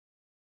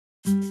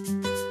So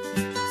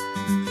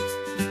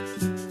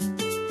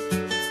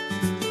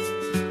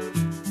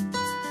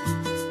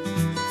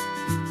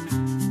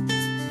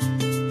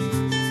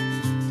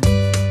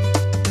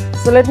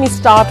let me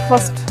start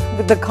first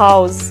with the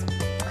cows.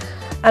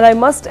 And I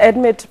must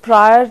admit,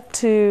 prior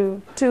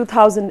to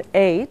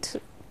 2008,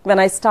 when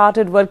I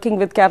started working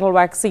with cattle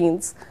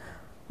vaccines,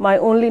 my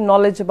only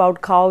knowledge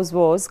about cows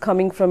was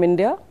coming from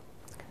India.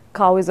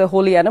 Cow is a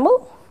holy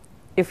animal.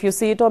 If you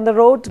see it on the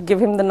road,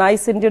 give him the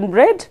nice Indian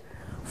bread,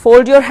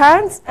 fold your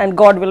hands, and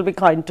God will be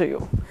kind to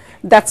you.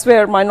 That's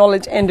where my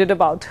knowledge ended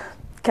about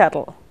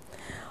cattle.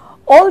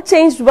 All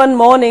changed one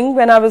morning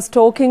when I was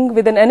talking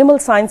with an animal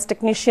science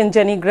technician,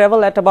 Jenny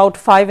Greville, at about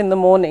 5 in the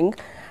morning.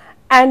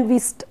 And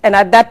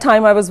at that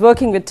time, I was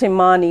working with Tim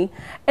Mani,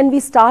 and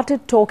we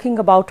started talking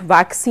about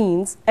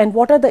vaccines and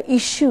what are the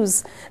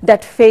issues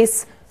that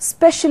face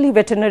especially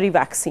veterinary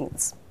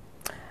vaccines.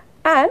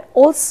 And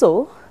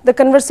also, the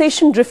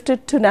conversation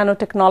drifted to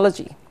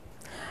nanotechnology.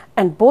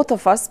 And both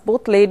of us,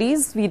 both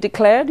ladies, we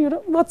declared,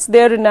 what's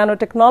there in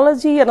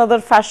nanotechnology, another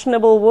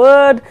fashionable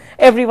word.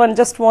 Everyone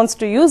just wants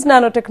to use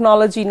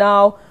nanotechnology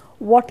now.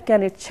 What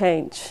can it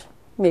change?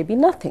 Maybe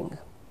nothing.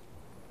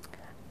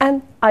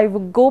 And I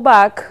would go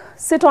back,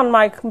 sit on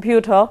my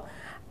computer,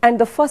 and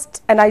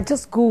I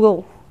just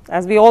Google,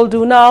 as we all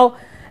do now,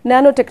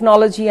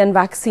 nanotechnology and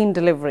vaccine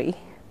delivery.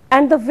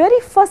 And the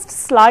very first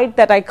slide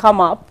that I come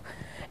up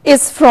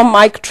is from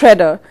Mike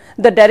Treader,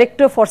 the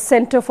director for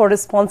Center for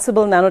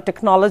Responsible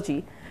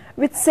Nanotechnology,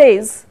 which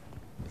says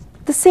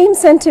the same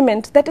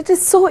sentiment that it is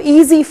so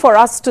easy for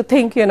us to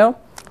think,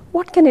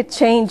 what can it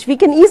change? We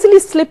can easily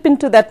slip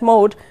into that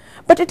mode,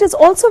 but it is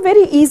also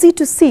very easy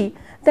to see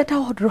that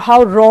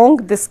how wrong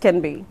this can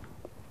be.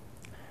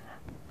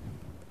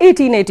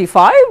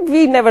 1885,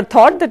 we never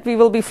thought that we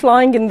will be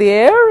flying in the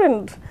air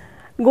and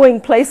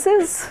going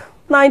places.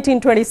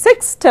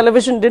 1926,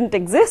 television didn't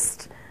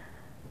exist.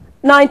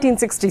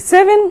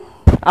 1967,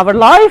 our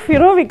life,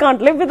 we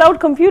can't live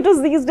without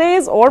computers these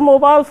days or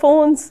mobile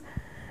phones.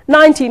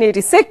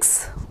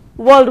 1986,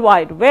 World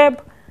Wide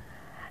Web.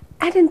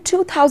 And in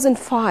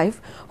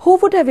 2005, who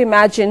would have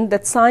imagined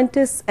that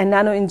scientists and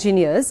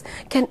nanoengineers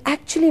can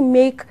actually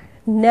make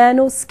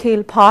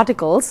nanoscale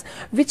particles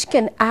which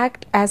can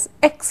act as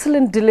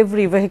excellent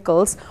delivery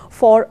vehicles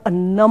for a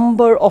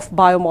number of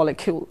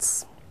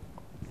biomolecules?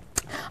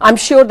 I'm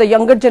sure the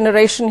younger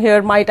generation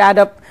here might add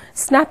up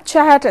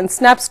Snapchat and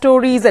Snap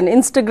Stories and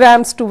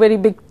Instagrams to very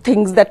big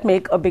things that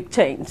make a big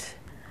change.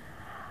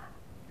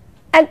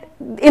 And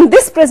in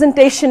this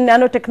presentation,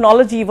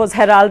 nanotechnology was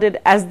heralded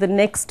as the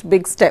next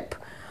big step.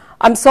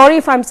 I'm sorry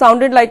if I'm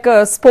sounded like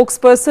a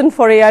spokesperson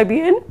for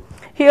AIBN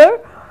here,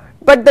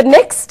 but the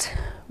next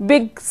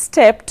big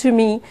step to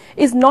me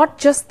is not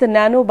just the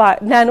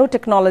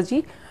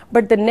nanotechnology,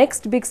 but the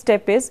next big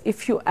step is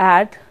if you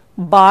add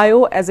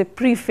bio as a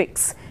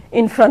prefix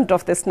in front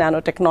of this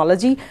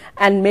nanotechnology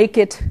and make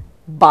it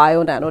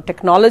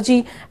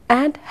bio-nanotechnology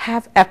and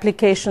have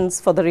applications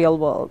for the real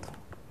world.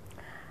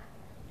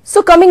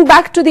 So coming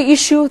back to the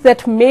issue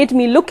that made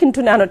me look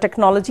into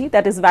nanotechnology,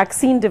 that is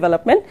vaccine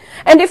development,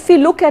 and if we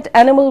look at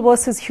animal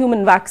versus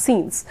human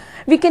vaccines,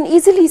 we can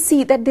easily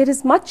see that there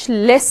is much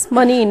less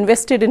money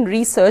invested in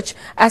research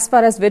as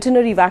far as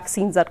veterinary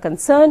vaccines are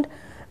concerned.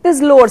 There's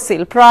lower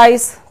sale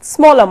price,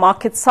 smaller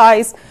market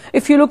size.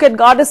 If you look at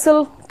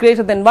Gardasil,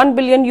 greater than $1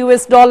 billion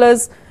US.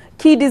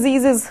 Key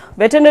diseases,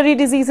 veterinary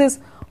diseases,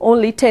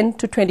 only 10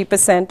 to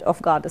 20% of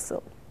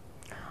Gardasil.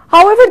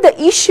 However, the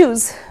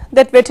issues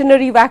that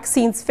veterinary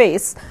vaccines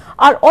face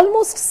are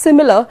almost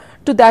similar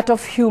to that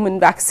of human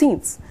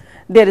vaccines.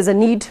 There is a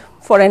need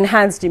for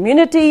enhanced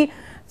immunity,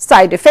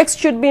 side effects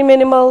should be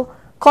minimal,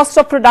 cost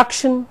of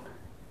production,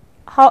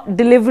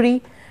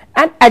 delivery,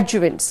 and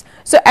adjuvants.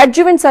 So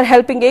adjuvants are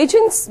helping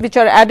agents which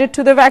are added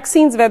to the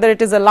vaccines, whether it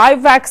is a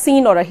live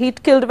vaccine or a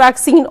heat-killed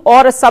vaccine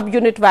or a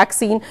subunit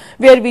vaccine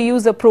where we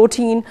use a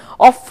protein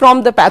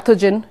from the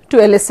pathogen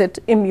to elicit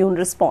immune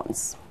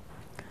response.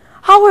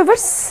 However,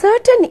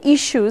 certain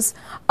issues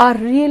are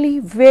really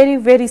very,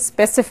 very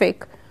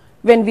specific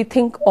when we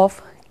think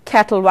of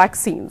cattle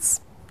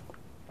vaccines.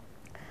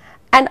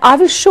 And I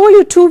will show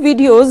you two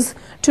videos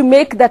to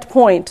make that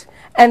point.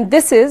 And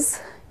this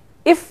is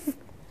if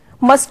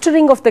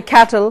mustering of the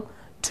cattle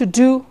to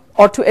do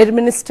or to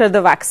administer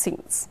the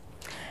vaccines.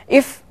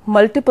 If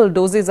multiple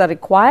doses are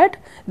required,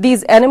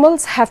 these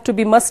animals have to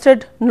be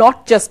mustered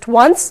not just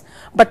once,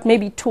 but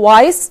maybe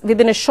twice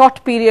within a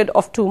short period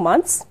of 2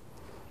 months.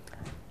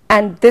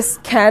 And this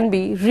can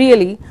be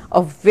really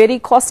a very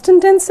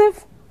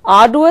cost-intensive,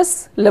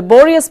 arduous,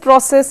 laborious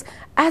process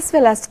as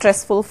well as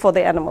stressful for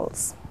the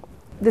animals.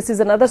 This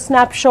is another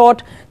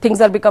snapshot. Things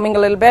are becoming a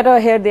little better.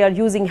 Here they are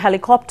using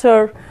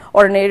helicopter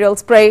or an aerial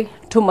spray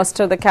to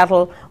muster the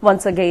cattle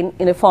once again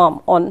in a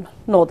farm on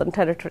Northern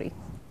Territory.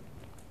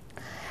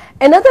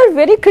 Another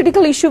very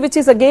critical issue which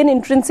is again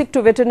intrinsic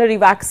to veterinary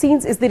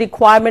vaccines is the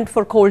requirement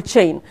for cold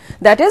chain.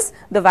 That is,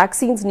 the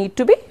vaccines need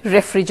to be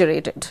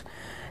refrigerated.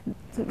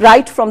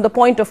 right from the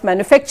point of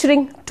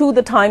manufacturing to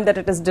the time that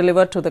it is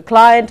delivered to the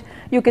client.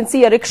 You can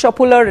see a rickshaw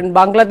puller in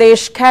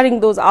Bangladesh carrying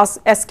those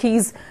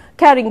Eskis,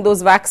 carrying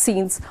those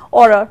vaccines,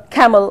 or a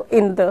camel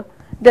in the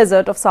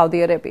desert of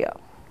Saudi Arabia.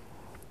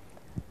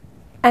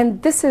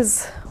 And this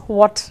is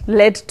what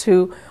led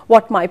to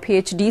what my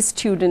PhD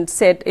student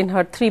said in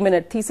her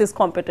 3-minute thesis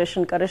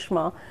competition,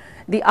 Karishma,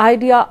 the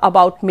idea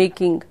about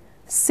making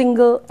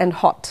single and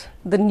hot,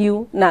 the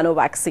new nano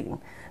vaccine.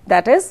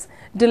 That is,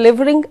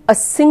 delivering a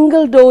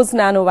single dose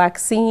nano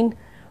vaccine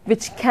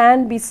which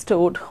can be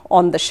stored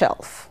on the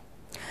shelf.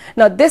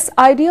 Now, this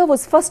idea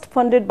was first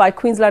funded by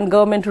Queensland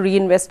Government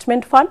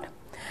Reinvestment Fund,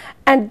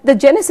 and the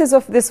genesis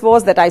of this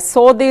was that I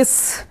saw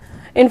this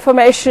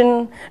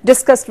information,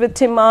 discussed with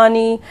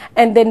Timani,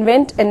 and then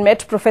went and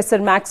met Professor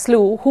Max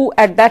Liu, who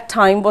at that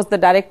time was the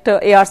director,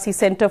 ARC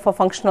Center for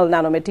Functional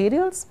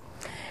Nanomaterials.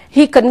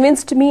 He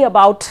convinced me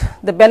about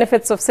the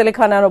benefits of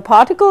silica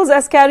nanoparticles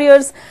as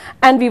carriers,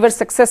 and we were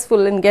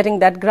successful in getting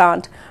that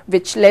grant,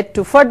 which led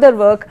to further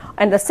work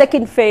and the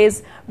second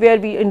phase where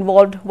we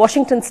involved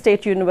Washington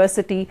State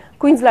University,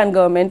 Queensland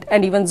Government,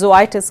 and even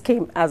Zoetis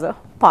came as a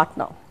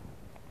partner.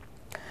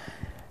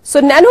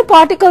 So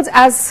nanoparticles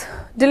as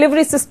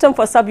delivery system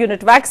for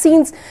subunit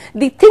vaccines,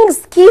 the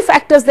key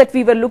factors that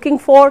we were looking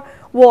for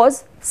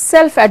was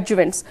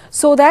self-adjuvants,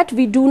 so that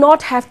we do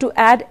not have to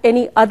add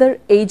any other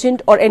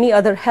agent or any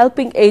other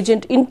helping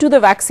agent into the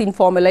vaccine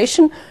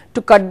formulation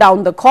to cut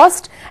down the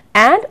cost,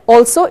 and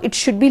also it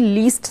should be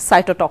least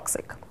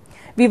cytotoxic.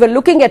 We were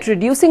looking at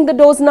reducing the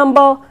dose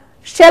number,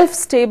 shelf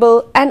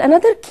stable, and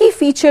another key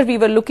feature we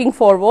were looking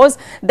for was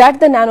that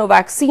the nano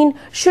vaccine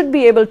should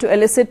be able to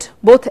elicit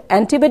both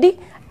antibody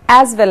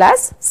as well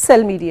as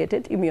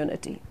cell-mediated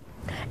immunity.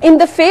 In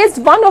the phase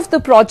 1 of the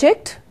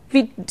project,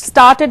 we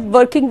started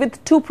working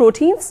with 2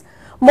 proteins,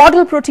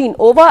 model protein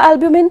ova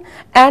albumin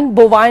and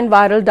bovine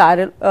viral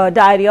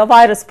diarrhea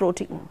virus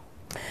protein.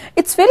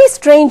 It's very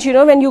strange, you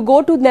know, when you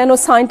go to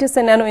nanoscientists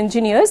and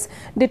nanoengineers,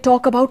 they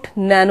talk about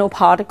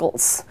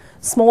nanoparticles,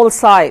 small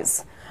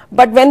size.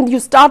 But when you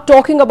start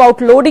talking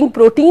about loading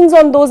proteins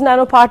on those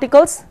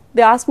nanoparticles,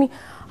 they ask me,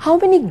 how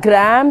many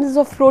grams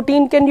of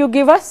protein can you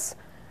give us?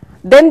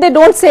 Then they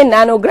don't say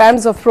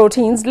nanograms of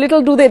proteins.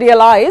 Little do they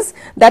realize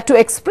that to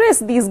express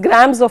these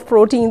grams of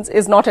proteins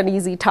is not an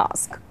easy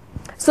task.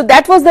 So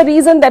that was the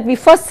reason that we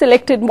first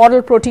selected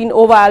model protein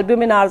ova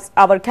albumin as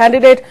our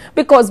candidate,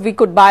 because we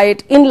could buy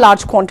it in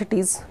large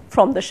quantities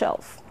from the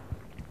shelf.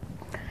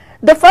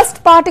 The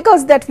first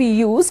particles that we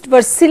used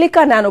were silica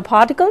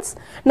nanoparticles.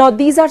 Now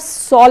these are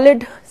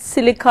solid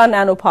silica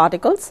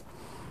nanoparticles.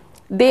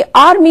 They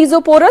are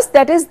mesoporous,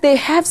 that is, they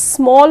have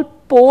small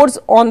pores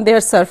on their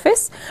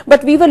surface,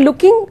 but we were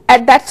looking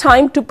at that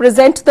time to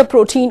present the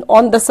protein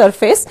on the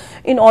surface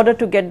in order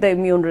to get the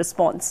immune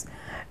response.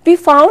 We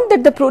found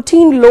that the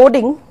protein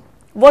loading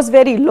was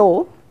very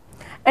low,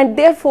 and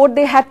therefore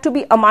they had to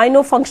be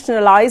amino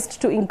functionalized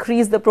to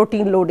increase the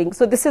protein loading.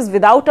 So this is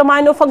without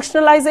amino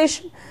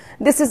functionalization.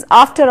 This is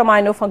after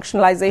amino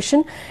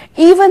functionalization.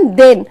 Even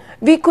then,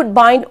 we could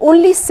bind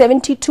only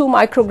 72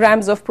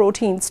 micrograms of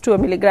proteins to a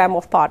milligram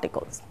of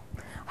particles.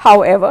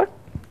 However,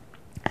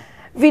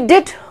 we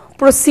did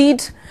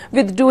proceed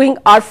with doing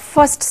our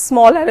first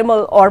small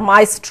animal or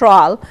mice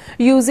trial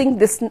using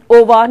this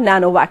ova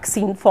nano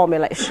vaccine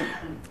formulation.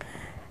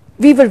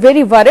 We were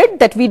very worried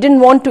that we didn't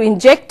want to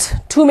inject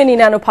too many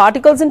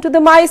nanoparticles into the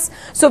mice,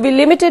 so we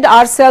limited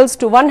ourselves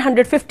to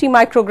 150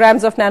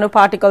 micrograms of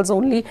nanoparticles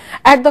only,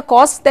 at the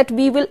cost that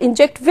we will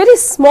inject very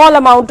small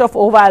amount of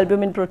ova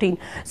albumin protein.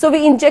 So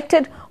we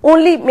injected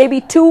only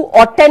maybe 2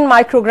 or 10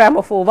 microgram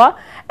of ova,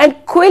 and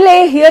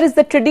QAAFI here is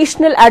the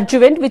traditional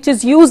adjuvant which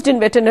is used in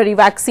veterinary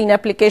vaccine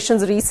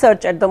applications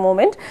research at the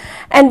moment,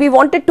 and we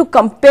wanted to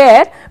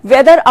compare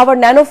whether our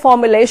nano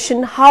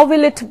formulation, how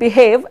will it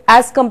behave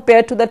as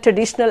compared to the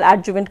traditional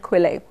adjuvant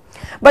QAAFI.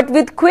 But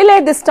with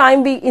QAAFI this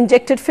time we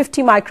injected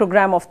 50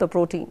 microgram of the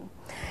protein.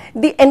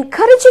 The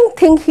encouraging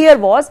thing here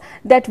was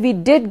that we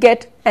did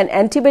get an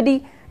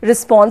antibody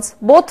response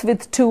both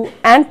with 2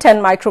 and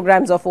 10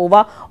 micrograms of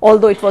ova,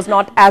 although it was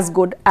not as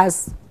good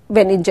as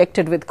when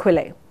injected with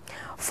QAAFI.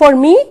 For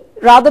me,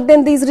 rather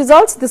than these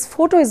results, this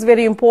photo is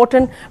very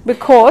important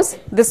because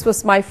this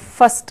was my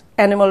first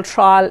animal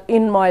trial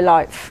in my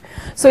life.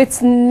 So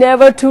it's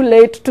never too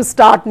late to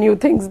start new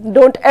things.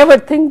 Don't ever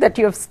think that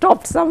you have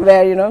stopped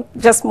somewhere, you know,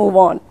 just move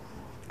on.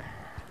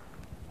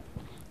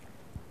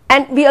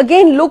 And we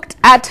again looked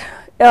at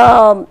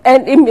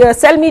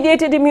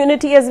cell-mediated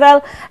immunity as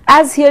well.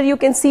 As here you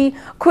can see,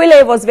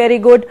 QAAFI was very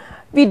good.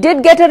 We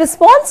did get a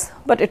response,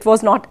 but it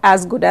was not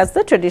as good as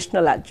the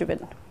traditional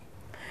adjuvant.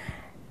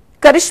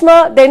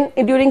 Karishma then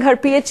during her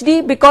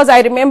PhD, because I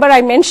remember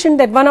I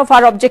mentioned that one of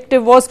our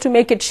objective was to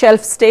make it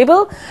shelf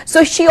stable,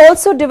 so she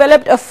also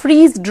developed a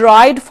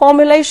freeze-dried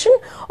formulation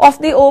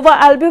of the ova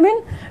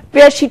albumin,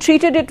 where she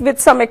treated it with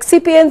some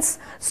excipients,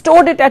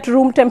 stored it at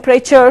room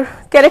temperature,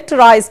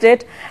 characterized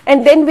it,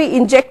 and then we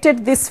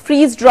injected this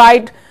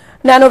freeze-dried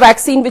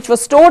nanovaccine which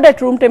was stored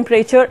at room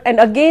temperature, and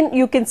again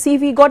you can see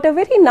we got a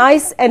very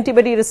nice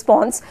antibody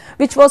response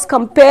which was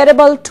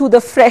comparable to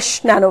the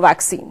fresh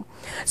nanovaccine.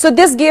 So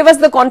this gave us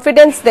the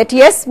confidence that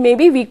yes,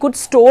 maybe we could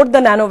store the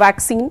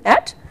nanovaccine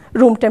at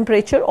room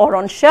temperature or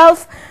on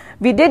shelf.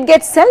 We did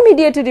get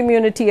cell-mediated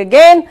immunity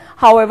again.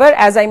 However,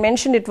 as I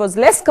mentioned, it was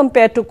less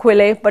compared to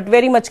QAAFI, but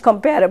very much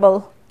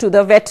comparable to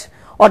the wet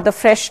or the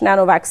fresh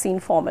nanovaccine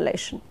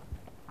formulation.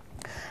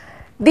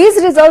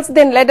 These results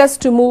then led us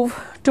to move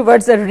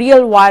towards a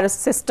real virus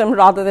system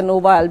rather than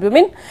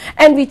ovoalbumin,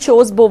 and we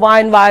chose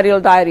bovine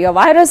viral diarrhea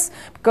virus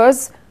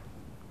because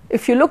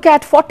if you look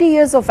at 40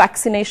 years of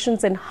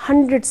vaccinations and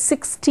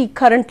 160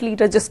 currently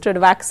registered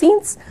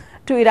vaccines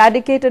to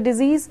eradicate a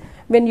disease,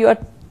 when you are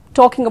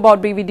talking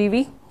about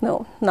BVDV,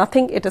 no,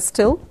 nothing, it is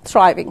still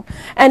thriving.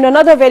 And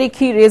another very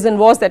key reason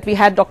was that we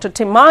had Dr.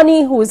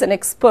 Timani, who is an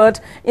expert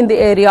in the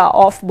area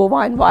of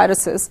bovine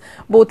viruses,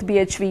 both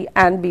BHV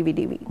and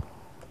BVDV.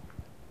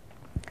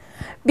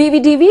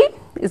 BVDV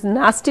is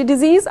nasty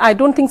disease. I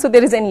don't think so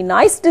there is any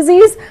nice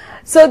disease.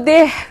 So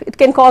it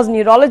can cause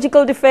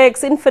neurological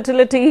defects,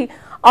 infertility,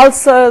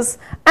 ulcers,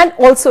 and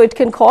also it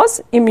can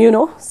cause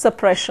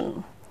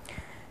immunosuppression.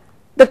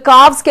 The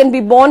calves can be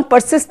born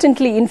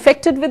persistently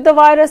infected with the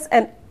virus,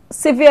 and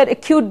severe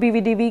acute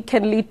BVDV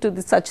can lead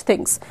to such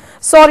things.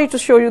 Sorry to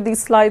show you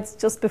these slides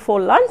just before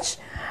lunch.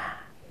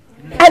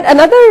 And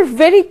another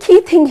very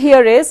key thing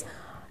here is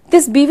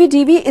this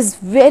BVDV is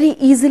very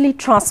easily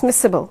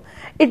transmissible.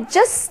 It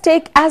just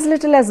takes as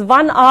little as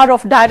 1 hour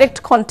of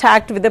direct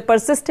contact with a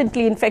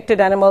persistently infected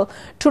animal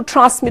to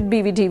transmit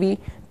BVDV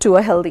to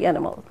a healthy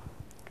animal.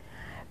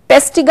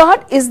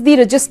 Pestigard is the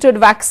registered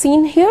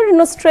vaccine here in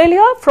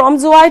Australia from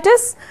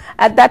zoetis,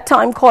 at that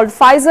time called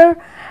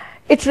Pfizer.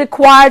 It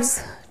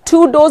requires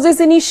 2 doses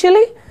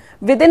initially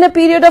within a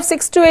period of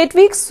 6 to 8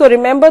 weeks. So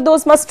remember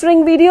those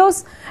mustering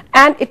videos,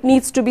 and it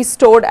needs to be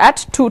stored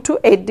at 2 to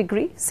 8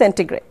 degrees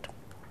centigrade.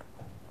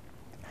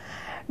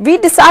 We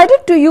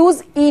decided to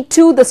use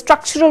E2, the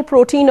structural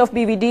protein of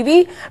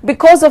BVDV,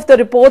 because of the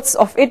reports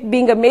of it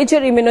being a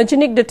major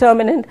immunogenic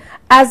determinant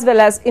as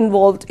well as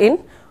involved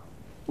in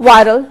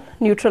viral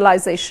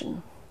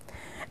neutralization.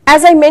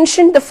 As I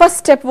mentioned, the first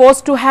step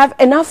was to have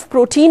enough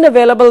protein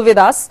available with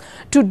us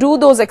to do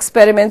those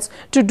experiments,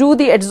 to do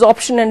the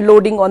adsorption and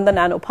loading on the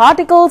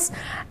nanoparticles.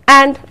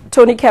 And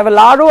Tony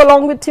Cavallaro,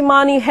 along with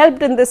Timani,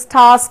 helped in this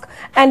task,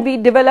 and we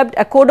developed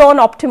a codon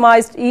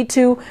optimized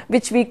E2,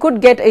 which we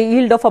could get a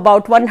yield of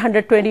about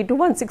 120 to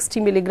 160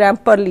 milligram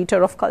per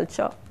liter of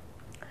culture.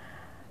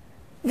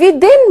 We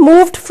then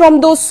moved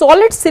from those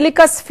solid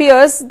silica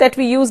spheres that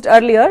we used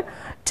earlier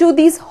to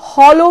these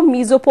hollow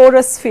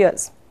mesoporous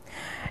spheres.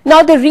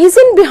 Now the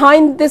reason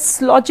behind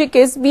this logic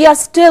is we are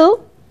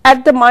still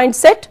at the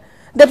mindset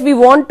that we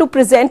want to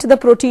present the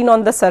protein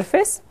on the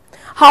surface.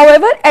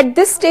 However, at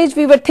this stage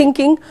we were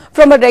thinking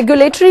from a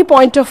regulatory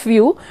point of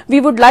view, we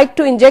would like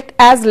to inject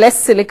as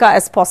less silica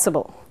as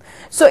possible.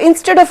 So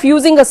instead of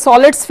using a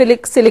solid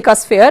silica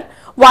sphere,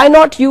 why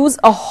not use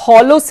a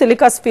hollow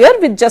silica sphere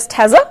which just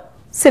has a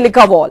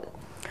silica wall?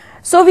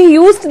 So we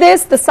used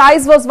this. The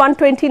size was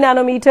 120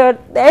 nanometer,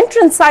 the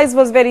entrance size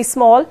was very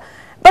small,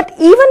 but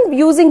even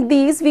using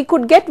these we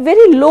could get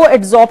very low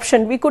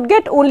adsorption. We could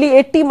get only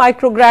 80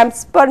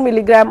 micrograms per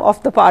milligram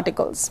of the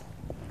particles.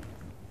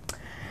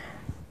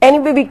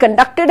 Anyway, we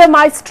conducted a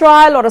mice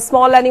trial or a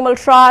small animal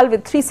trial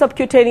with 3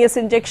 subcutaneous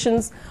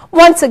injections.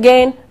 Once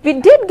again, we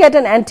did get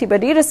an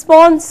antibody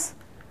response.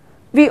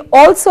 We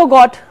also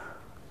got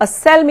a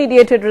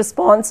cell-mediated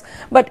response,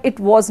 but it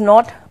was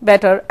not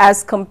better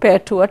as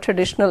compared to a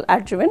traditional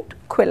adjuvant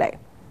QAAFI.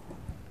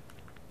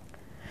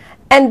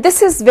 And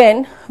this is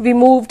when we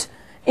moved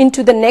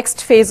into the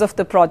next phase of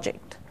the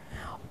project.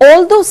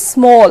 Although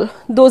small,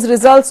 those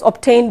results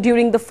obtained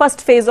during the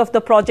first phase of the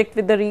project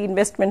with the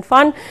reinvestment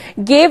fund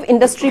gave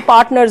industry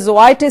partner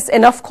zoetis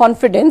enough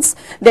confidence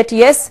that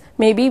yes,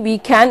 maybe we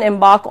can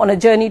embark on a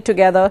journey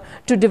together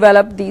to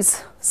develop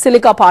these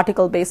silica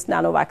particle-based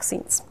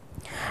nanovaccines.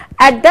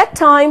 At that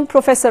time,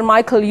 Professor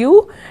Michael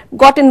Yu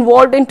got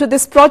involved into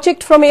this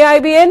project from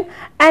AIBN,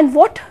 and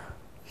what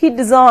he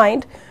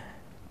designed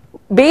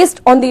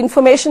based on the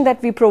information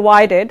that we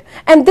provided,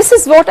 and this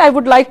is what I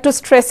would like to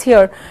stress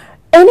here,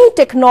 any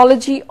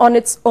technology on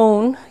its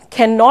own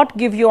cannot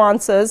give you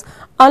answers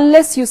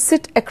unless you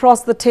sit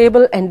across the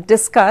table and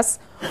discuss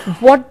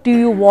what do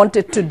you want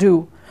it to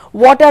do,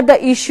 what are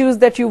the issues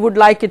that you would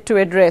like it to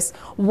address,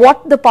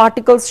 what the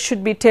particles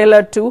should be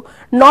tailored to,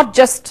 not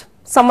just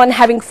someone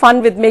having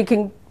fun with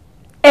making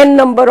n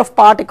number of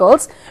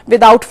particles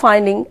without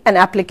finding an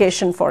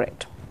application for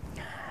it.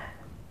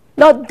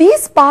 Now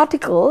these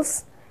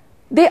particles,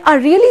 they are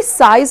really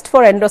sized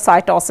for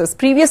endocytosis.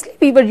 Previously,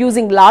 we were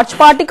using large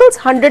particles,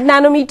 100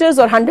 nanometers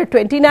or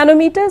 120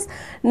 nanometers.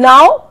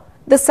 Now,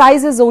 the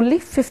size is only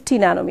 50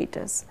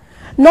 nanometers.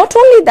 Not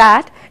only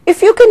that,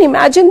 if you can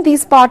imagine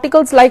these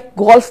particles like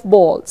golf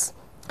balls,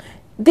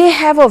 they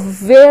have a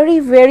very,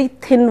 very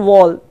thin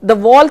wall. The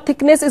wall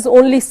thickness is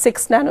only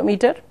 6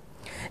 nanometer.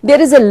 There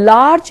is a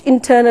large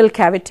internal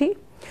cavity.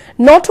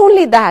 Not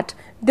only that,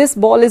 this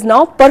ball is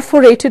now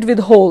perforated with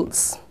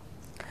holes,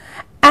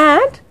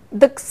 and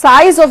the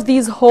size of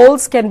these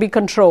holes can be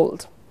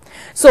controlled.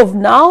 So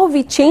now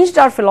we changed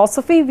our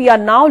philosophy. We are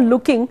now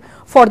looking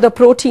for the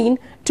protein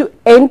to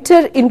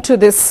enter into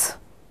this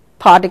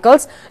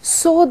particles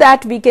so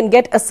that we can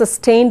get a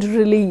sustained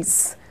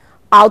release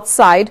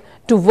outside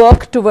to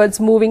work towards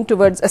moving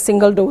towards a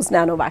single dose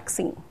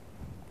nanovaccine.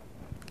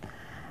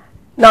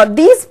 Now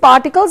these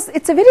particles,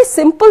 it's a very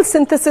simple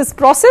synthesis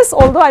process,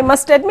 although I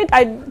must admit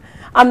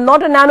I'm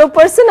not a nano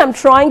person. I'm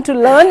trying to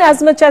learn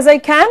as much as I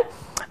can.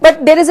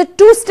 But there is a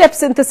two-step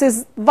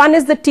synthesis. One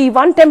is the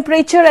T1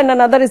 temperature and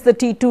another is the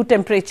T2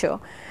 temperature.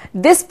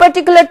 This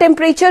particular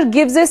temperature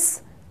gives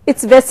us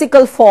its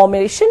vesicle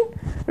formation,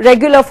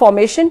 regular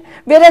formation,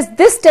 whereas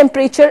this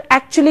temperature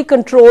actually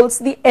controls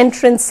the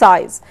entrance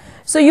size.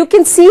 So you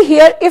can see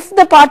here, if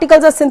the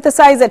particles are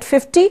synthesized at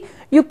 50,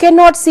 you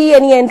cannot see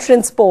any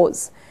entrance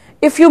pores.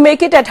 If you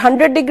make it at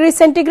 100 degrees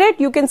centigrade,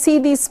 you can see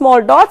these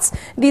small dots.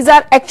 These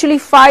are actually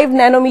 5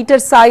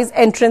 nanometer size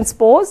entrance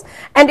pores.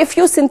 And if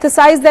you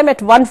synthesize them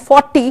at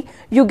 140,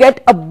 you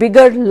get a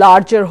bigger,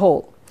 larger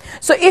hole.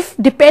 So if,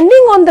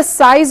 depending on the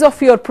size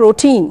of your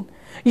protein,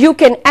 you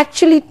can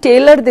actually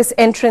tailor this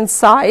entrance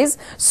size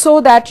so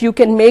that you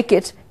can make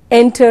it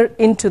enter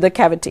into the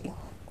cavity.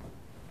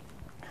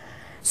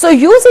 So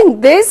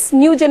using this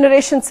new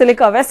generation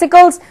silica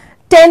vesicles,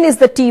 10 is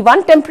the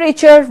T1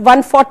 temperature,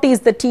 140 is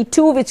the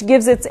T2, which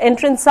gives its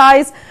entrance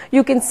size.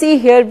 You can see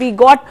here we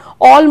got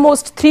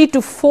almost 3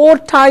 to 4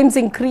 times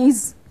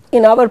increase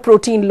in our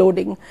protein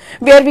loading.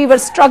 Where we were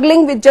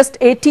struggling with just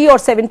 80 or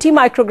 70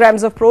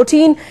 micrograms of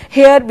protein,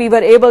 here we were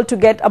able to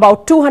get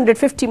about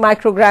 250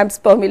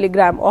 micrograms per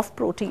milligram of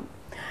protein.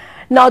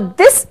 Now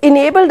this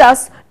enabled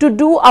us to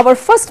do our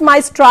first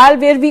mice trial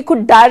where we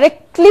could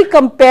directly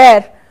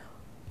compare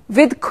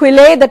with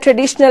QAAFI, the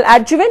traditional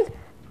adjuvant,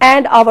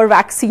 and our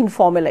vaccine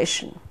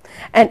formulation.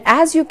 And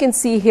as you can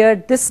see here,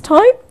 this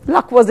time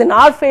luck was in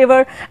our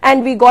favor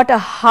and we got a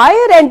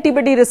higher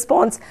antibody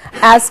response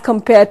as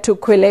compared to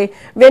QAAFI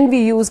when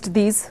we used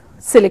these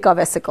silica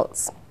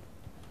vesicles.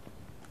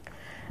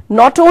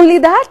 Not only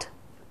that,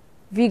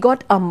 we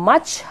got a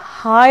much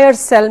higher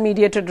cell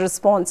mediated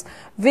response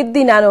with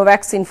the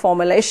nanovaccine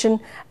formulation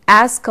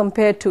as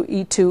compared to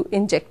E2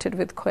 injected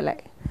with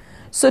QAAFI.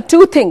 So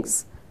two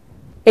things: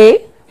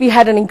 A, we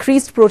had an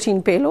increased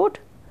protein payload.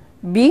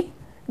 B,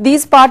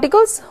 these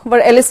particles were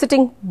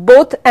eliciting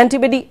both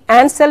antibody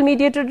and cell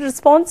mediated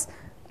response.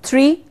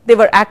 3, they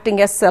were acting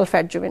as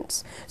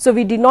self-adjuvants. So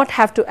we did not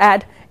have to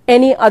add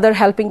any other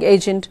helping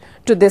agent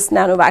to this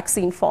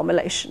nanovaccine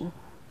formulation.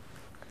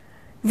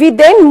 We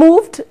then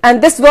moved,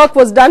 and this work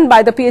was done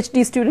by the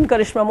PhD student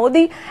Karishma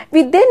Modi.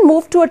 We then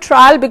moved to a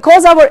trial,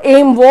 because our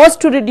aim was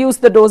to reduce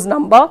the dose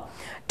number,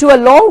 to a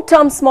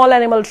long-term small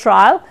animal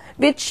trial,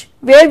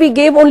 where we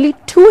gave only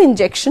 2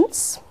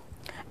 injections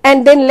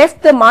and then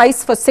left the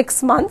mice for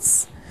 6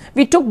 months.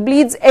 We took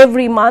bleeds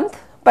every month,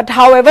 but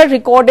however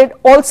recorded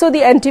also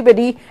the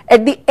antibody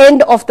at the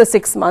end of the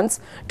 6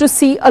 months to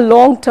see a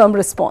long-term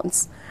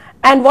response.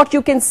 And what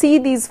you can see,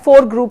 these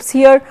 4 groups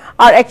here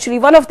are actually,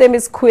 one of them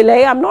is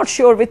QAAFI, I'm not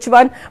sure which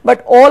one,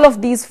 but all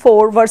of these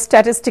 4 were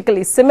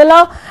statistically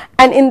similar.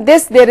 And in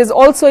this there is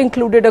also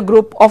included a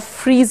group of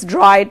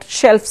freeze-dried,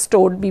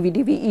 shelf-stored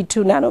BVDV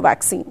E2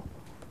 nanovaccine.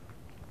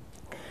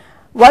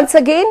 Once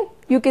again,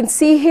 you can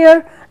see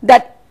here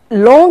that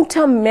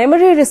long-term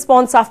memory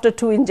response after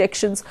 2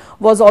 injections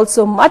was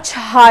also much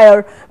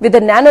higher with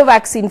the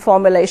nanovaccine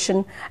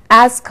formulation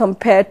as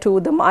compared to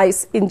the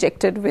mice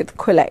injected with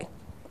QAAFI.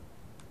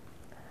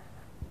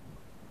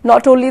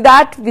 Not only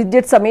that, we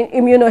did some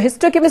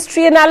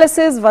immunohistochemistry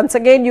analysis. Once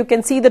again, you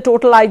can see the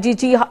total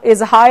IgG is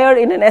higher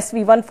in an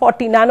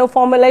SV140 nano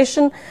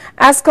formulation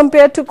as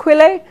compared to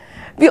QAAFI.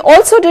 We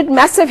also did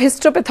massive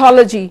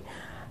histopathology,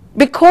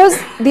 because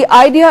the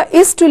idea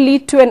is to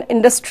lead to an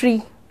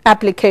industry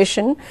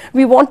application.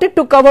 We wanted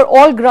to cover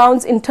all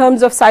grounds in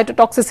terms of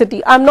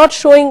cytotoxicity. I'm not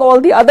showing all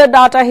the other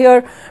data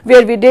here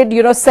where we did,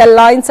 cell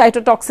line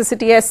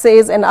cytotoxicity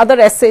assays and other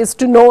assays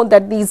to know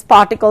that these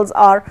particles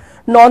are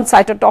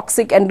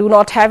non-cytotoxic and do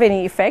not have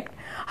any effect.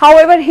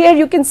 However, here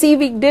you can see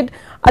we did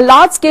a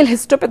large-scale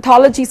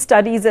histopathology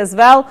studies as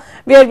well,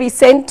 where we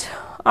sent,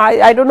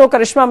 I don't know,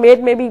 Karishma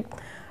made maybe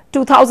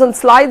 2,000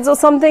 slides or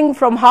something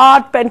from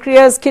heart,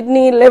 pancreas,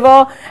 kidney,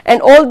 liver,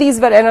 and all these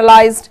were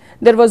analyzed.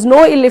 There was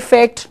no ill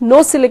effect,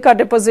 no silica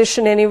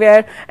deposition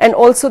anywhere, and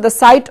also the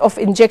site of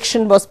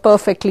injection was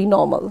perfectly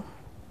normal.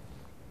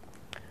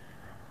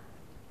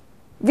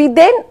 We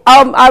then,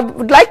 I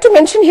would like to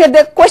mention here,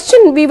 the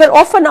question we were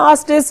often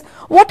asked is,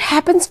 what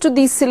happens to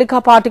these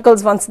silica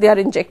particles once they are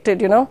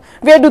injected,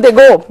 Where do they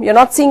go? You're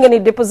not seeing any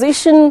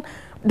deposition.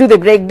 Do they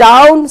break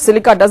down?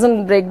 Silica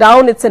doesn't break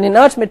down. It's an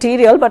inert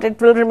material, but it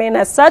will remain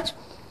as such.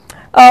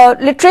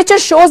 Literature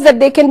shows that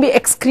they can be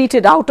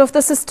excreted out of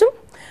the system.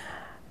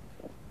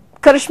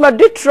 Karishma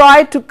did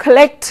try to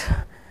collect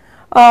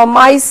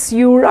mice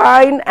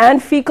urine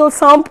and fecal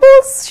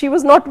samples. She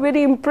was not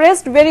very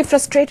impressed, very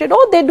frustrated.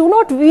 Oh, they do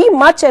not wee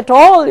much at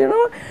all, you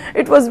know.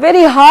 It was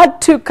very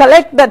hard to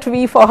collect that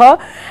wee for her.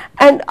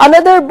 And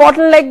another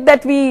bottleneck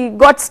that we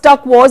got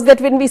stuck was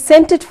that when we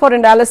sent it for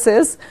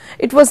analysis,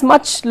 it was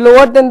much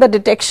lower than the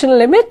detection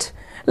limit.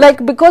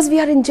 Like, because we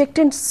are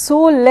injecting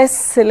so less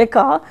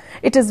silica,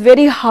 it is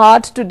very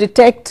hard to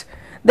detect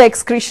the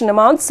excretion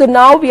amount. So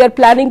now we are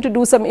planning to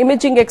do some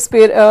imaging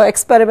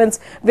experiments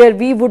where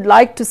we would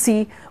like to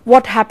see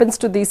what happens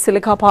to these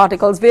silica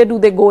particles, where do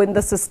they go in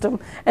the system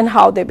and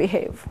how they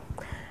behave.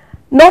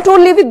 Not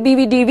only with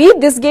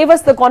BVDV, this gave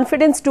us the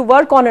confidence to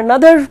work on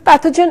another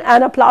pathogen,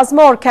 anaplasma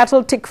or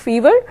cattle tick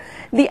fever.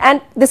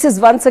 This is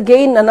once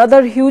again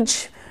another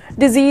huge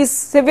disease,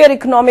 severe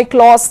economic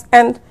loss,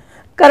 and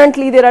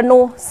currently there are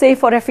no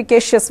safe or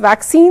efficacious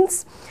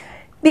vaccines.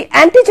 The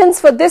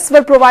antigens for this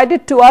were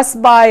provided to us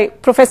by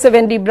Professor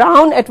Wendy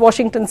Brown at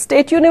Washington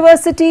State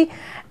University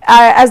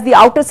as the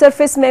outer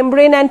surface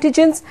membrane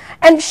antigens,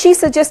 and she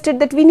suggested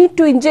that we need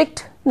to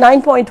inject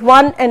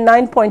 9.1 and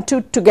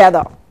 9.2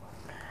 together.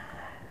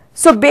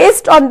 So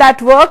based on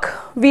that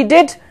work, we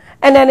did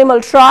an animal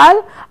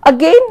trial.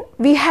 Again,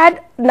 we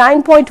had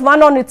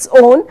 9.1 on its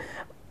own,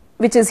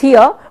 which is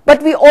here,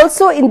 but we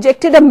also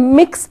injected a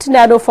mixed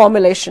nano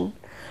formulation.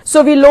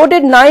 So we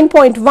loaded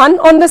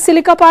 9.1 on the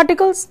silica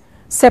particles.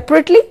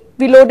 Separately,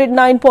 we loaded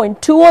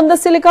 9.2 on the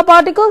silica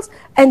particles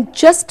and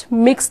just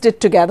mixed it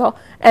together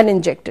and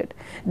injected.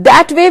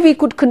 That way we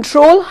could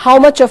control how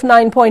much of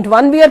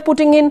 9.1 we are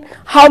putting in,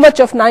 how much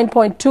of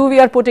 9.2 we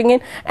are putting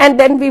in, and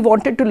then we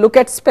wanted to look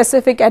at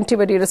specific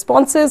antibody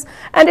responses,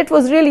 and it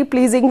was really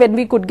pleasing when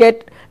we could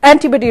get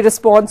antibody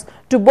response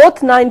to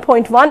both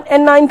 9.1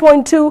 and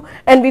 9.2,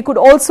 and we could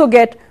also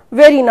get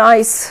very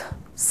nice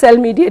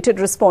cell-mediated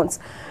response.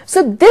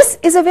 So this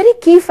is a very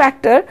key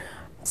factor,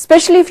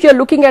 especially if you're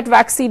looking at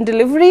vaccine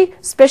delivery,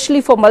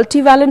 especially for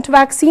multivalent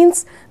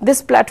vaccines.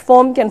 This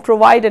platform can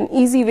provide an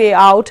easy way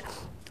out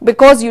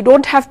because you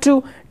don't have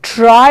to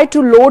try to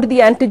load the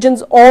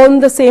antigens on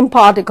the same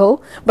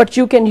particle, but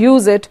you can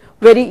use it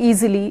very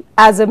easily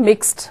as a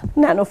mixed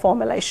nano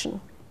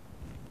formulation.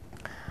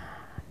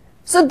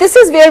 So this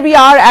is where we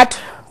are at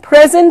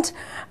present.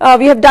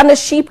 We have done a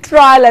sheep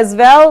trial as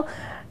well.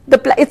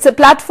 It's a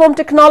platform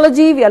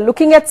technology. We are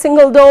looking at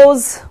single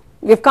dose.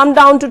 We've come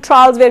down to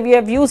trials where we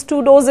have used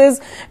 2 doses.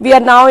 We are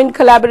now in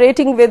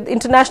collaborating with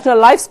International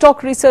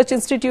Livestock Research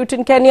Institute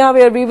in Kenya,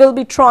 where we will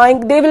be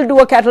trying, they will do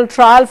a cattle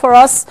trial for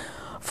us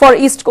for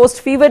East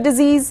Coast fever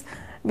disease.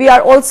 We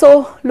are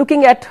also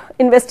looking at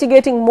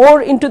investigating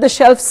more into the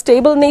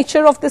shelf-stable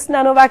nature of this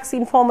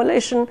nano-vaccine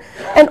formulation,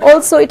 and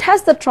also it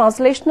has the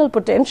translational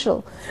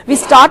potential. We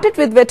started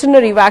with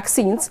veterinary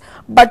vaccines,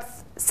 but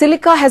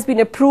silica has been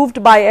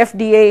approved by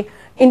FDA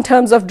in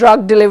terms of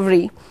drug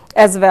delivery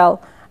as well.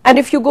 And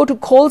if you go to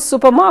Kohl's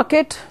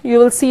supermarket, you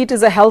will see it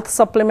is a health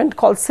supplement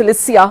called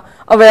Silicia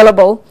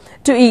available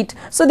to eat.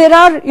 So there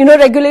are,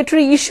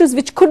 regulatory issues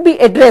which could be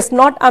addressed.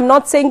 I'm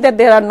not saying that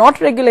there are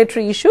not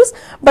regulatory issues,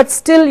 but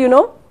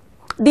still,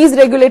 these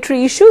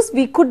regulatory issues,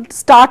 we could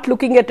start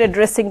looking at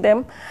addressing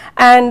them.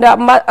 And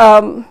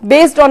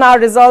based on our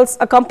results,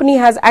 a company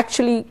has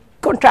actually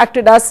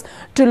contracted us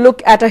to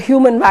look at a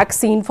human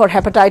vaccine for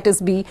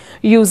hepatitis B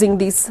using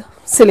these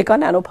silica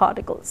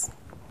nanoparticles.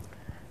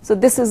 So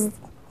this is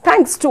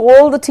thanks to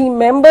all the team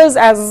members.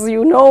 As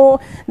you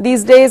know,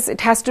 these days it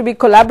has to be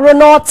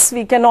collaboronauts.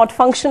 We cannot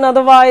function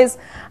otherwise.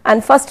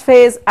 And first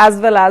phase as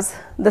well as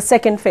the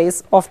second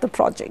phase of the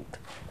project.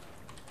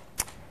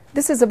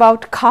 This is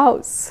about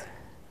cows.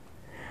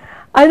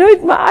 I know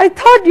I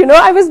thought,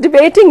 I was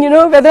debating,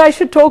 whether I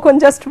should talk on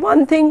just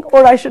one thing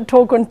or I should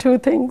talk on 2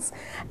 things.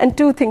 And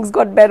 2 things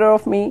got better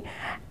of me.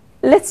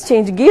 Let's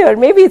change gear.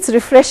 Maybe it's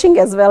refreshing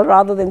as well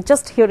rather than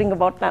just hearing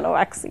about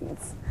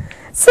nanovaccines.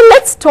 So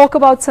let's talk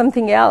about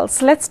something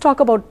else. Let's talk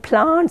about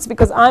plants,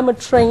 because I'm a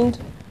trained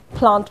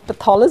plant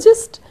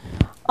pathologist.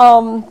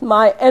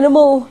 My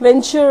animal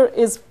venture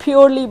is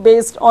purely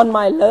based on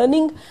my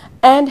learning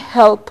and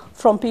help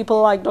from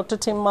people like Dr.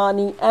 Tim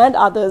Mani and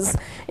others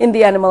in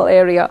the animal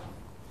area.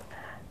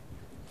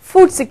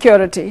 Food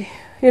security,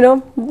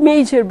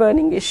 major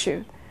burning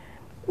issue.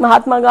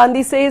 Mahatma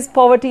Gandhi says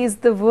poverty is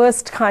the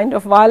worst kind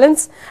of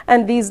violence,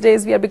 and these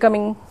days we are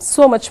becoming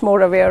so much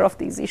more aware of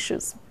these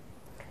issues.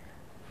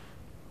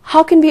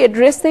 How can we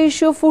address the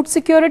issue of food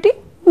security?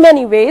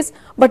 Many ways,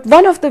 but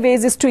one of the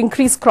ways is to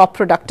increase crop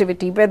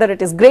productivity, whether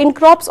it is grain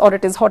crops or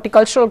it is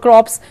horticultural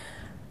crops.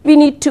 We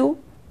need to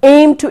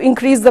aim to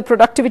increase the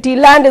productivity.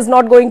 Land is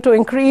not going to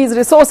increase,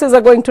 resources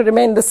are going to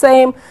remain the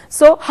same.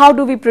 So how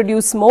do we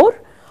produce more?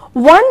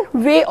 One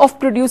way of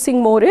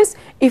producing more is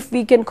if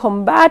we can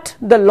combat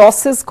the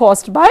losses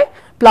caused by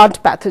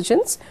plant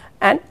pathogens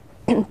and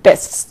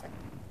pests.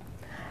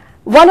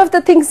 One of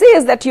the things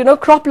is that,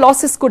 crop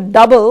losses could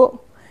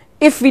double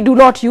if we do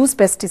not use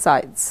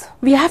pesticides.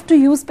 We have to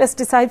use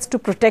pesticides to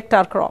protect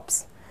our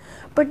crops.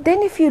 But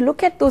then if you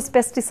look at those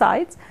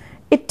pesticides,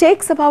 it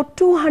takes about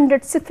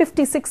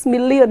 256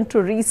 million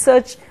to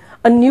research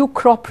a new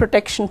crop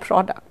protection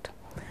product.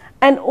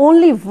 and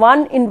only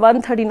 1 in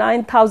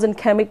 139,000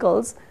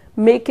 chemicals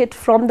make it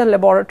from the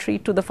laboratory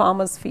to the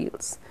farmer's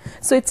fields.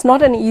 So it's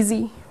not an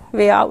easy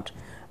way out.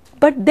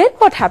 But then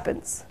what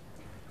happens?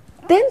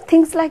 Then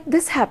things like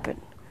this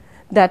happen.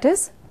 That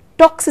is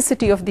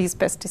toxicity of these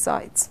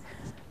pesticides.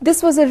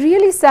 This was a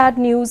really sad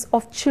news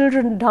of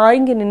children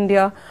dying in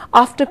India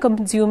after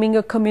consuming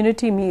a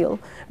community meal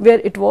where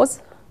it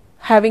was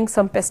having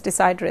some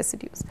pesticide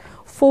residues.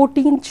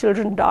 14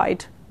 children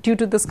died due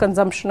to this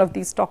consumption of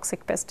these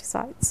toxic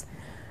pesticides.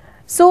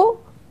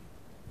 So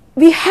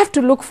we have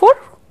to look for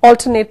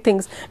alternate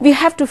things. We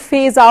have to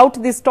phase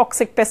out these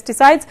toxic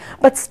pesticides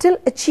but still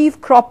achieve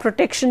crop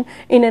protection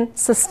in a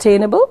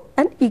sustainable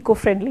and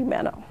eco-friendly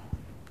manner.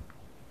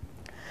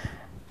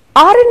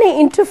 RNA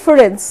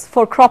interference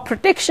for crop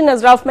protection,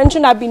 as Ralph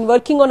mentioned, I've been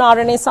working on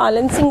RNA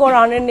silencing or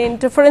RNA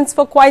interference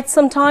for quite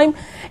some time,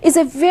 is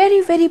a very,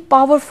 very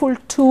powerful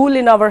tool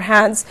in our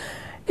hands.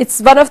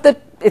 It's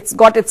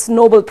got its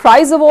Nobel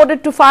Prize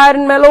awarded to Fire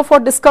and Mello for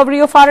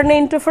discovery of RNA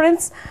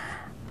interference.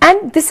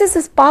 And this is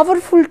a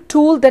powerful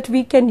tool that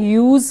we can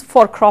use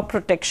for crop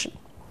protection.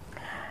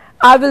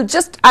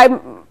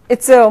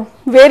 It's a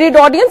varied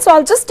audience, so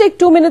I'll just take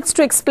 2 minutes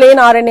to explain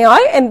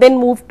RNAi and then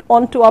move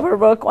on to our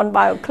work on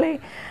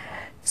BioClay.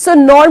 So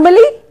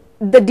normally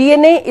the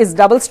DNA is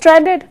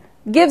double-stranded,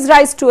 gives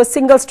rise to a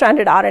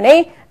single-stranded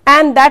RNA,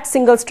 and that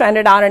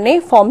single-stranded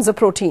RNA forms a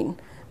protein.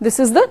 This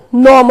is the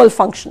normal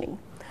functioning.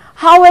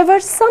 However,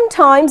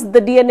 sometimes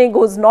the DNA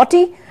goes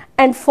naughty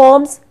and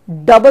forms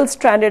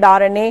double-stranded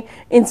RNA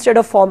instead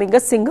of forming a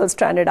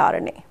single-stranded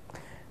RNA.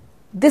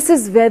 This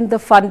is when the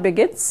fun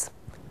begins.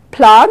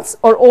 Plants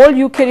or all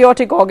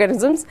eukaryotic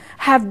organisms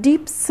have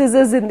deep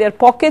scissors in their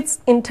pockets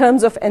in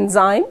terms of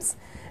enzymes.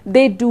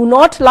 They do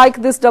not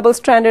like this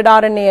double-stranded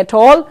RNA at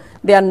all.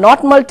 They are not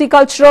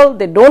multicultural.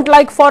 They don't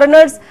like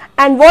foreigners.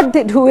 And what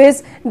they do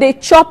is they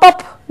chop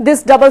up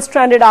this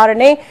double-stranded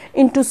RNA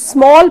into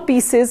small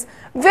pieces,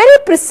 very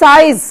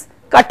precise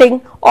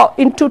cutting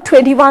into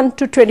 21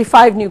 to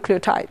 25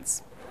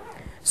 nucleotides.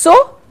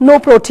 So no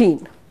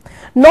protein.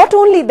 Not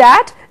only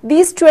that,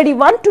 these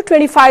 21 to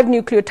 25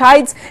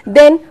 nucleotides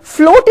then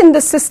float in the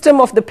system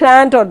of the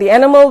plant or the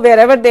animal,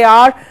 wherever they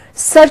are,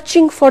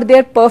 searching for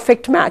their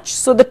perfect match.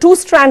 So the two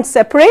strands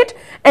separate,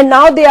 and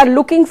now they are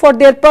looking for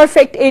their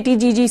perfect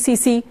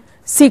ATGGCC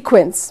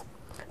sequence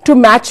to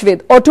match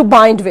with or to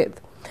bind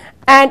with.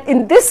 And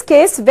in this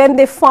case, when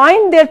they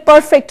find their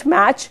perfect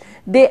match,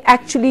 they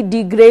actually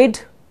degrade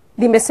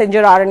the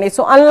messenger RNA.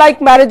 So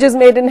unlike marriages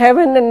made in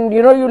heaven and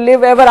you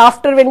live ever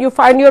after when you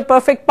find your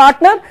perfect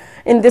partner,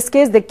 in this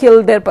case they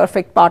kill their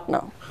perfect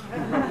partner.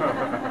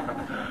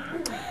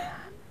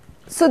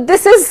 So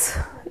this is,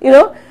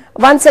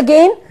 once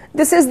again,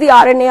 this is the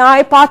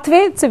RNAi pathway.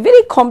 It's a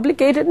very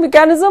complicated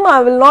mechanism.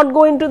 I will not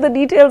go into the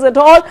details at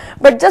all,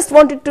 but just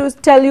wanted to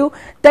tell you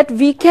that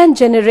we can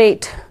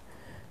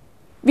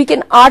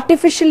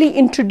artificially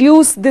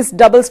introduce this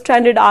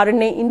double-stranded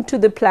RNA into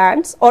the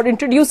plants or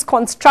introduce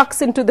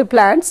constructs into the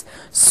plants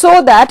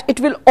so that it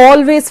will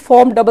always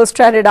form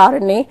double-stranded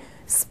RNA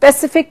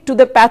specific to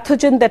the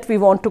pathogen that we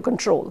want to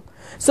control.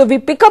 So we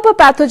pick up a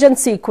pathogen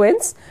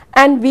sequence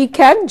and we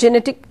can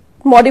genetically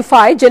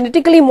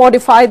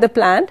modify the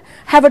plant,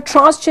 have a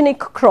transgenic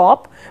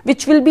crop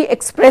which will be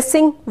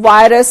expressing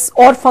virus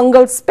or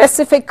fungal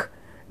specific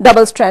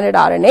double-stranded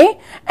RNA,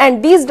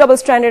 and these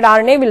double-stranded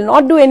RNA will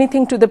not do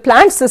anything to the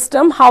plant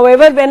system.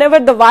 However, whenever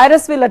the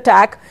virus will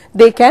attack,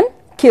 they can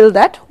kill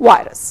that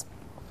virus.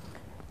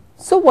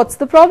 So what's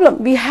the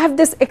problem? We have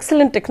this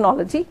excellent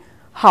technology.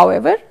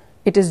 However,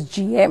 it is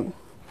GM,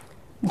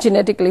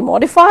 genetically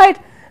modified.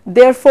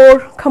 Therefore,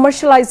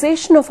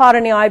 commercialization of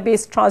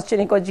RNAi-based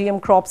transgenic or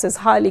GM crops is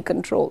highly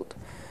controlled.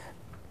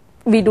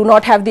 We do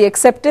not have the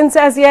acceptance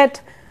as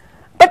yet.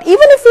 But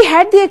even if we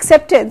had the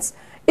acceptance,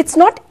 it's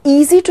not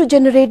easy to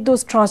generate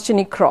those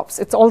transgenic crops.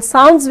 It all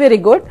sounds very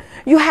good.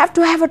 You have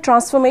to have a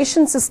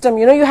transformation system.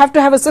 You have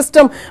to have a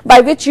system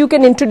by which you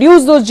can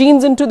introduce those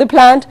genes into the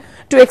plant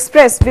to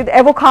express. With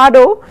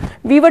avocado,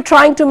 we were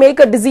trying to make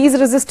a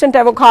disease-resistant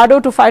avocado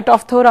to fight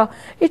off Thora.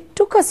 It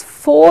took us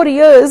 4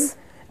 years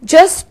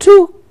just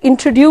to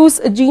introduce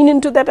a gene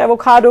into that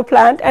avocado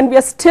plant, and we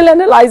are still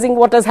analyzing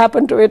what has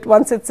happened to it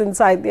once it's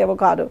inside the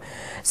avocado.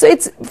 So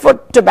it's for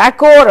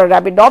tobacco or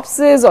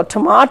Arabidopsis or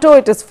tomato,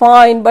 it is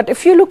fine, but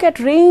if you look at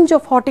range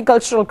of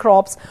horticultural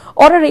crops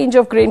or a range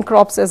of grain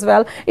crops as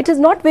well, it is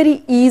not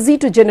very easy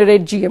to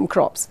generate GM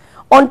crops.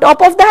 On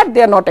top of that,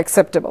 they are not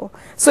acceptable.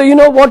 So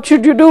what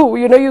should you do?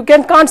 You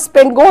can't go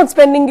on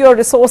spending your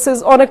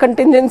resources on a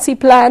contingency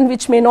plan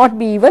which may not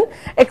be even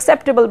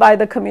acceptable by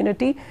the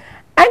community,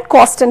 and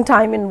cost and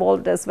time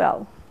involved as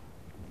well.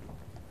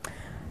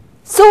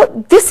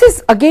 So this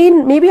is,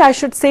 again, maybe I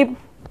should say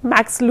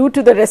Max Lu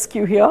to the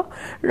rescue here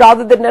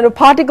rather than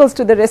nanoparticles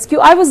to the rescue.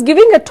 I was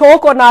giving a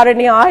talk on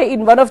RNAi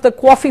in one of the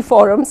QAAFI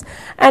forums,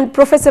 and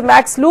Professor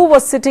Max Lu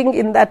was sitting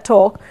in that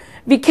talk.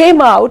 We came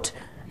out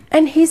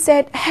and he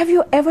said, have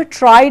you ever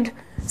tried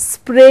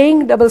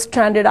spraying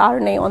double-stranded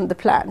RNA on the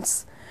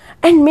plants?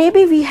 And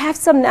maybe we have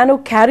some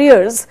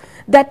nano-carriers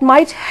that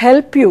might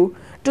help you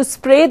to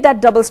spray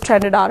that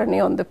double-stranded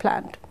RNA on the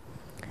plant.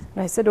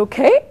 And I said,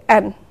 okay,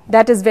 and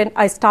that is when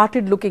I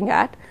started looking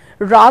at,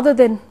 rather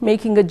than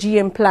making a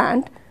GM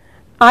plant,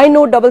 I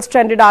know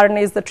double-stranded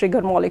RNA is the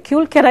trigger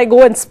molecule. Can I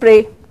go and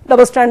spray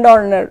double-stranded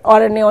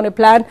RNA on a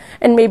plant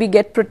and maybe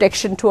get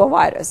protection to a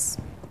virus?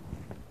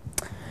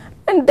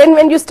 And then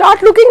when you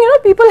start looking,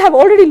 people have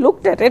already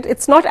looked at it.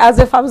 It's not as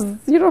if I was,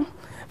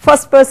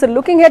 first person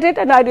looking at it,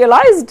 and I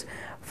realized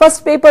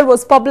first paper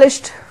was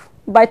published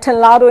by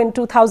Tellado in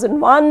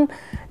 2001.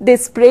 They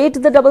sprayed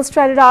the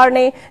double-stranded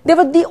RNA. They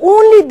were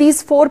only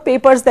these 4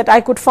 papers that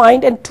I could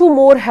find, and 2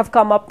 more have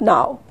come up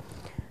now.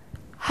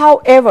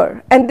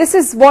 However, and this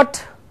is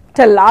what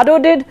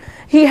Tellado did,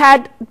 he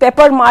had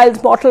pepper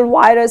mild mottle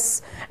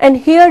virus, and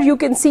here you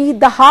can see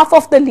the half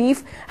of the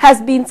leaf has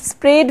been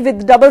sprayed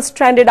with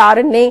double-stranded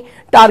RNA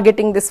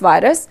targeting this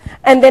virus,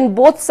 and then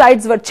both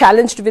sides were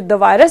challenged with the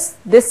virus.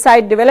 This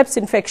side develops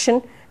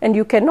infection, and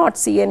you cannot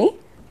see any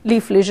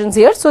leaf lesions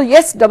here. So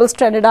yes,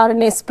 double-stranded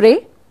RNA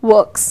spray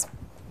works.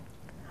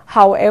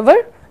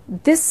 However,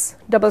 this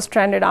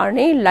double-stranded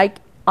RNA, like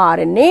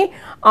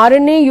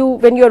RNA,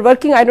 when you're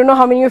working, I don't know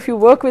how many of you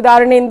work with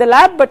RNA in the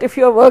lab, but if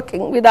you're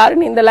working with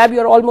RNA in the lab,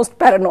 you're almost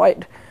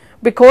paranoid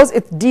because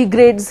it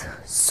degrades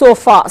so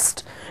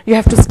fast. You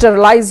have to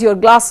sterilize your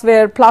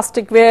glassware,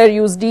 plasticware,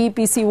 use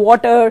DEPC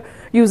water,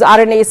 use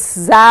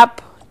RNase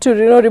zap to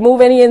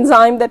remove any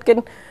enzyme that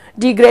can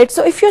degrade.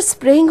 So if you're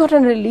spraying on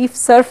a leaf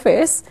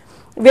surface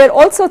where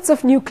all sorts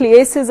of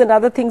nucleases and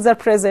other things are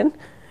present,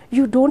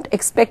 you don't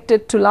expect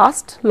it to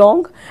last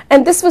long,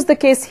 and this was the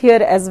case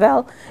here as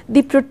well.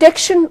 The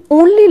protection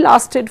only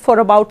lasted for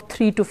about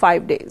 3 to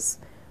 5 days.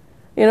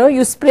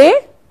 You spray,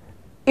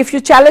 if you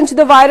challenge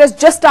the virus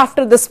just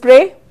after the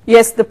spray,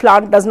 yes, the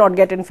plant does not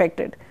get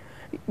infected.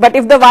 But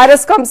if the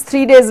virus comes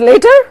 3 days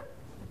later,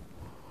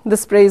 the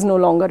spray is no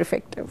longer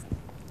effective.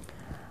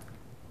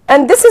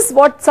 And this is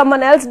what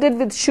someone else did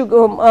with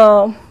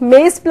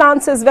maize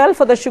plants as well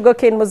for the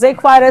sugarcane mosaic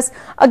virus.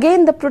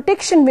 Again, the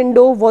protection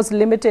window was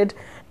limited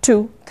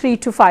to 3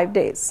 to 5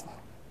 days.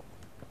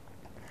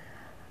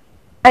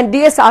 And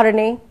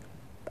dsRNA,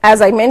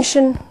 as I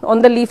mentioned,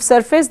 on the leaf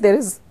surface, there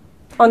is,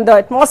 on the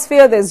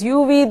atmosphere, there's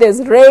UV,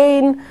 there's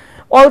rain,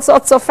 all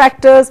sorts of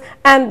factors,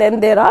 and then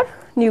there are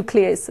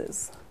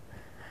nucleases.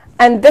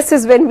 And this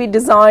is when we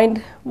designed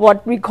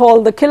what we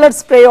call the killer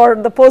spray, or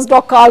the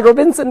postdoc Carl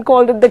Robinson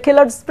called it the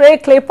killer spray,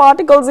 clay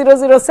particle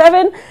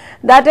 007.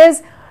 That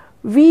is,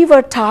 we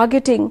were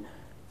targeting,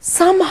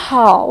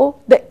 somehow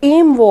the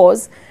aim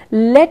was,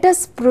 let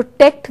us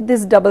protect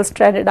this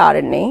double-stranded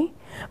RNA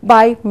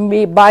by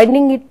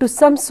binding it to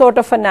some sort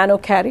of a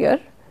nano-carrier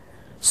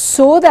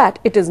so that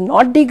it is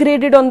not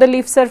degraded on the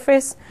leaf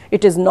surface,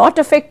 it is not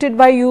affected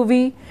by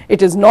UV,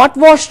 it is not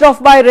washed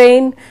off by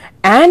rain,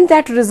 and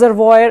that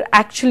reservoir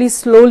actually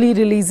slowly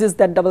releases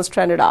that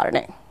double-stranded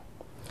RNA.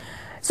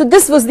 So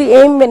this was the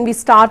aim when we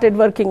started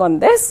working on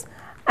this,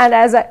 and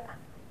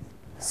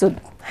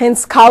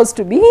hence cows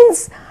to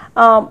beans.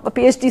 A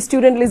PhD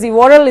student, Lizzie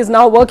Worrell, is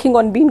now working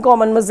on bean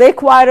common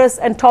mosaic virus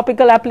and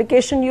topical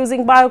application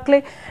using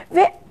BioClay.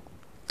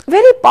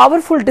 Very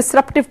powerful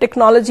disruptive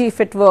technology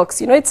if it works.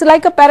 It's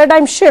like a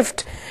paradigm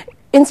shift.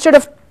 Instead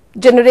of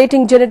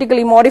generating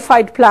genetically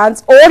modified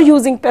plants or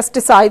using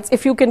pesticides,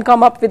 if you can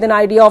come up with an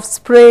idea of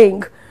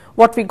spraying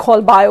what we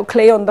call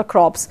BioClay on the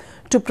crops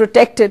to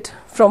protect it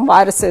from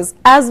viruses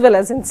as well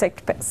as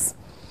insect pests.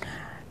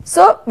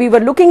 So we were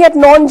looking at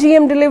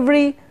non-GM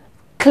delivery.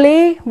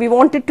 Clay, we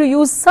wanted to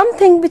use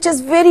something which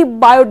is very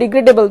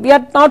biodegradable. We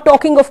are now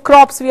talking of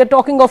crops, we are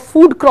talking of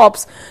food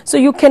crops. So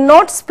you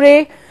cannot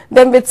spray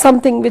them with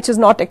something which is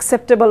not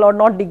acceptable or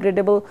not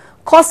degradable,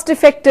 cost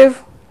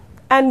effective,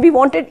 and we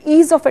wanted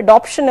ease of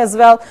adoption as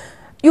well.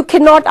 You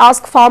cannot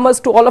ask farmers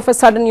to all of a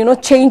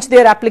sudden, change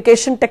their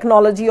application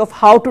technology of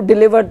how to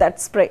deliver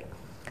that spray.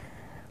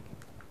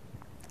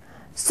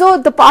 So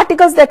the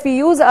particles that we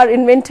use are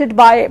invented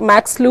by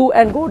Max Liu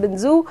and Gordon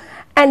Zhu,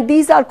 and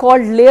these are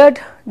called layered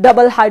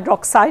double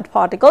hydroxide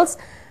particles.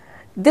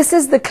 This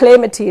is the clay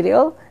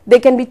material. They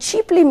can be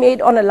cheaply made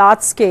on a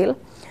large scale.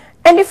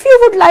 And if you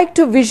would like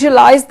to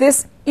visualize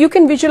this, you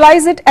can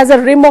visualize it as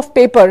a rim of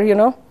paper,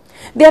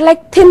 They are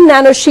like thin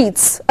nano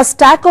sheets, a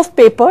stack of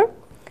paper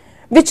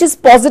which is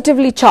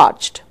positively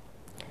charged.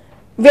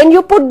 When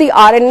you put the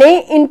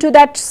RNA into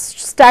that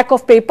stack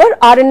of paper,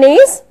 RNA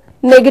is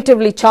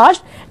negatively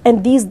charged,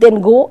 and these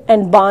then go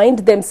and bind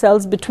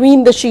themselves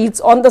between the sheets.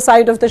 On the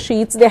side of the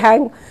sheets, they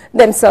hang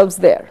themselves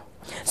there.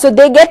 So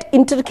they get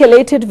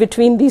intercalated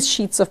between these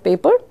sheets of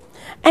paper,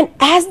 and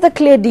as the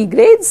clay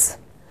degrades,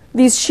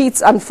 these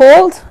sheets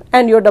unfold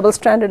and your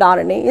double-stranded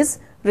RNA is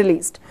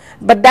released.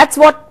 But that's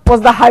what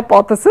was the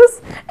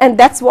hypothesis, and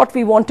that's what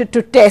we wanted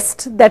to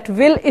test, that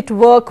will it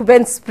work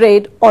when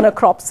sprayed on a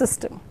crop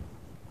system.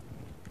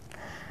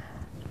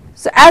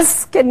 So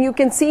as you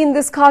can see in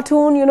this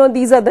cartoon,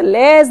 these are the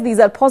layers, these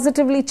are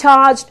positively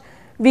charged.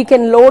 We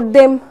can load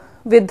them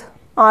with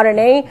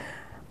RNA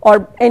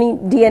or any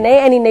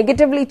DNA, any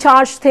negatively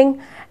charged thing.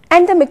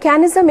 And the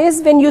mechanism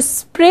is, when you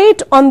spray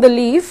it on the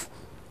leaf,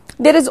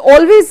 there is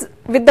always,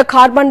 with the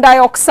carbon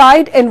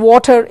dioxide and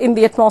water in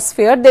the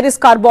atmosphere, there is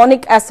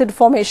carbonic acid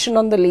formation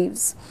on the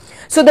leaves.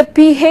 So the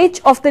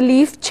pH of the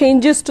leaf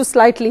changes to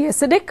slightly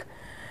acidic.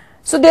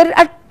 So there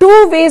are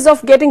two ways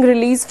of getting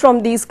release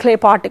from these clay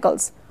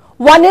particles.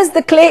 One is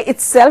the clay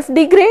itself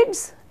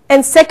degrades,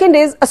 and second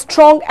is a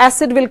strong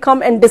acid will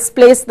come and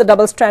displace the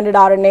double-stranded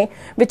RNA,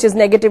 which is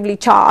negatively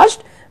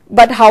charged,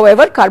 but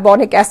however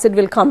carbonic acid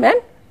will come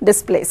and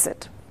displace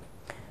it.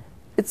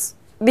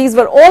 These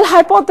were all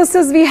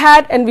hypotheses we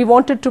had, and we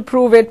wanted to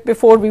prove it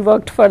before we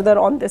worked further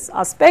on this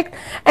aspect.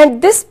 And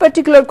this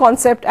particular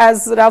concept,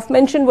 as Ralph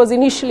mentioned, was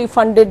initially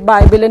funded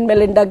by Bill and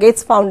Melinda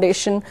Gates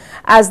Foundation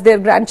as their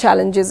Grand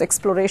Challenges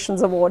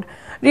Explorations Award.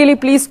 Really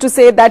pleased to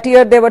say that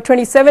year there were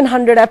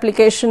 2,700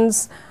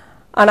 applications,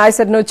 and I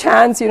said, no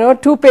chance,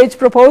 2-page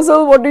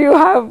proposal, what do you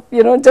have,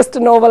 just a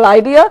novel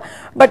idea.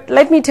 But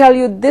let me tell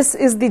you, this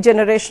is the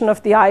generation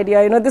of the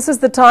idea. This is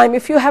the time,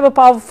 if you have a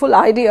powerful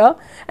idea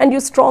and you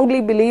strongly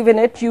believe in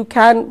it, you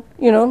can,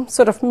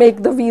 sort of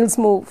make the wheels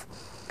move.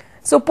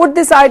 So put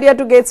this idea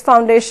to Gates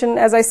Foundation.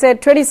 As I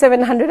said,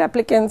 2,700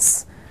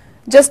 applicants,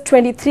 just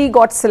 23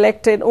 got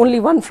selected,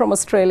 only one from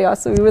Australia.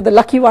 So we were the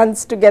lucky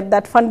ones to get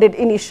that funded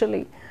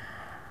initially.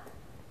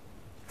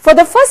 For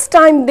the first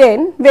time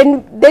then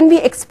we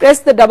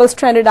expressed the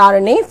double-stranded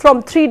RNA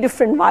from 3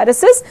 different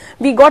viruses.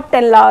 We got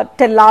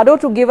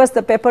Tenlado to give us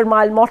the pepper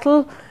mile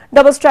mottle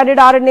double-stranded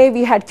RNA.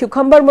 We had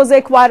cucumber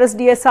mosaic virus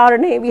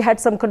dsRNA. We had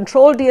some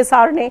control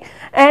dsRNA.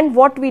 And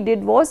what we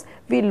did was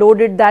we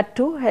loaded that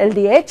to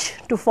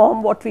LDH to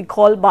form what we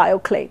call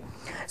BioClay.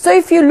 So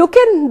if you look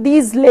in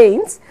these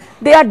lanes,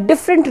 there are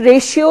different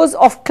ratios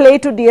of clay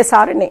to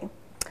dsRNA.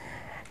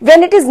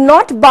 When it is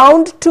not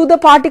bound to the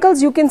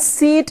particles, you can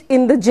see it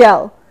in the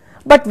gel.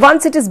 But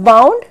once it is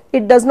bound,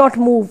 it does not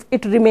move,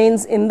 it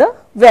remains in the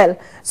well.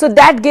 So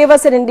that gave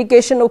us an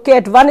indication, okay,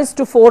 at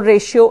 1:4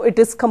 ratio, it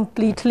is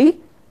completely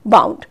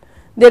bound.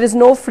 There is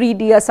no free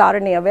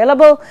dsRNA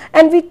available.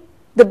 And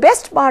the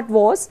best part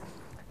was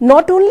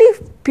not only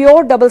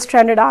pure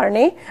double-stranded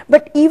RNA,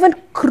 but even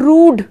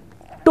crude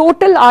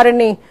total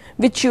RNA,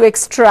 which you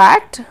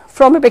extract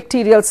from a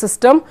bacterial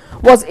system,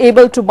 was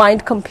able to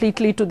bind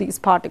completely to these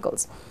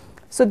particles.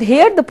 So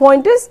here the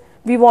point is,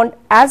 we want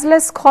as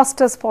less cost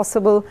as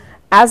possible,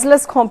 as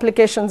less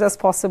complications as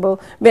possible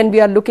when we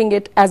are looking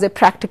at it as a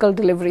practical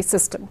delivery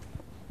system.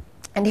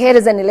 And here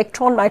is an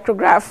electron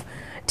micrograph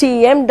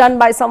TEM done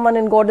by someone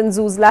in Gordon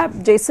Zhu's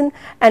lab, Jason,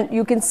 and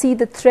you can see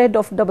the thread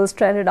of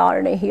double-stranded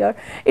RNA here.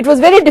 It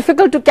was very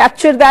difficult to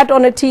capture that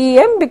on a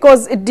TEM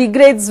because it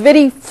degrades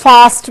very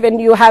fast when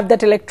you have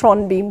that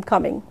electron beam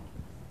coming.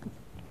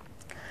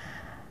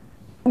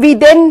 We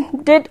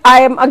then did,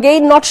 I am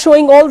again not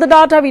showing all the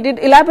data, we did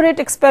elaborate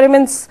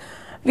experiments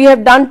we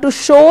have done to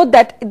show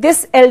that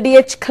this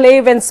LDH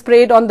clay when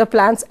sprayed on the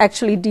plants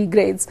actually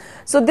degrades.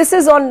 So this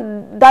is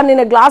done in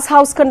a glass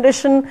house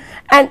condition,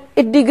 and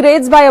it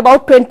degrades by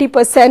about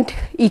 20%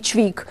 each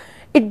week.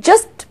 It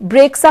just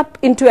breaks up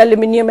into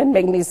aluminium and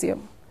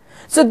magnesium.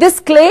 So this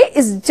clay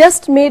is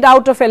just made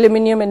out of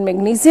aluminium and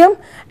magnesium,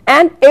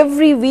 and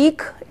every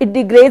week it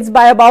degrades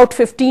by about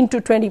 15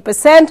 to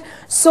 20%,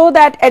 so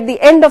that at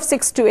the end of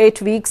 6 to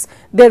 8 weeks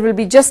there will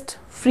be just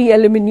free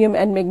aluminium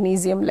and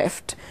magnesium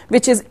left,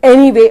 which is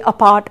anyway a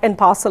part and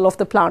parcel of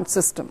the plant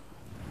system.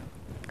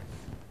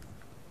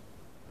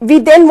 We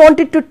then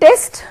wanted to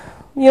test,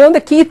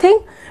 the key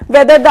thing,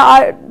 whether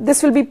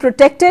this will be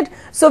protected.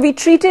 So we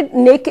treated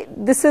naked,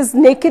 this is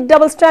naked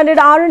double-stranded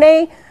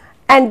RNA,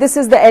 and this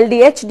is the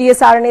LDH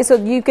dsRNA.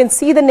 So you can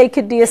see the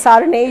naked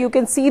dsRNA, you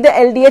can see the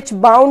LDH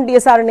bound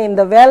dsRNA in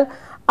the well.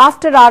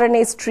 After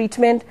RNase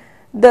treatment,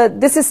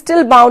 this is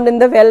still bound in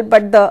the well,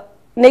 but the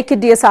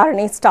naked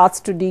dsRNA starts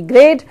to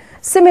degrade.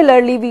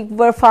 Similarly, we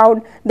were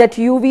found that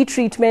UV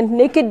treatment,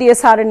 naked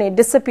dsRNA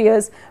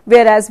disappears,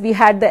 whereas we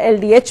had the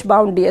LDH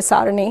bound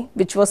dsRNA,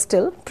 which was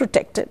still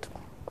protected.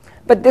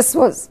 But this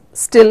was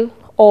still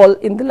all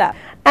in the lab.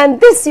 And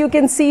this you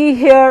can see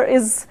here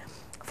is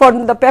for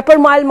the pepper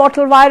mile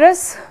mottle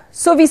virus.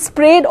 So we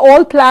sprayed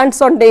all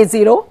plants on day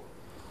 0,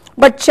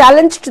 but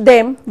challenged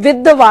them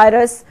with the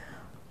virus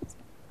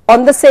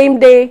on the same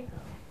day,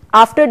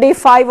 after day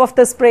 5 of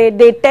the spray,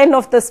 day 10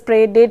 of the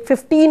spray, day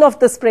 15 of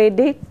the spray,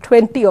 day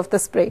 20 of the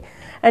spray.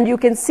 And you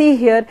can see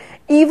here,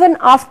 even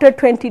after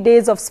 20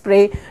 days of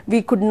spray,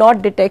 we could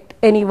not detect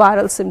any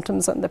viral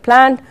symptoms on the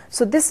plant.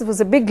 So this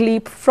was a big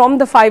leap from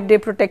the 5-day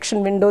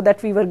protection window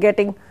that we were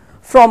getting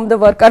from the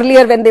work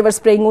earlier when they were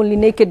spraying only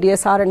naked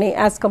dsRNA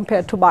as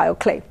compared to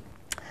BioClay.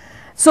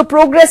 So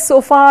progress so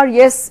far,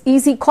 yes,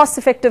 easy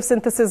cost-effective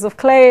synthesis of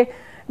clay.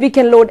 We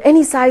can load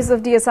any size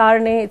of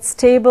dsRNA, it's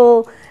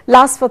stable,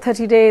 lasts for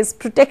 30 days,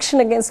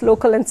 protection against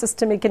local and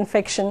systemic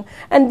infection,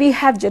 and we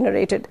have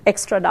generated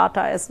extra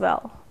data as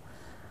well.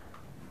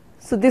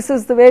 So this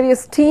is the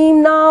various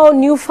team now.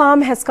 New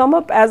Farm has come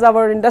up as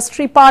our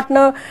industry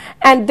partner,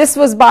 and this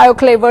was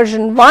BioClay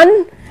version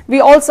 1.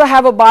 We also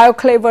have a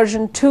BioClay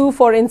version 2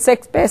 for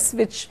insect pests,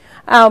 which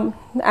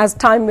as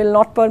time will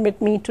not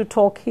permit me to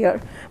talk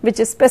here, which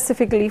is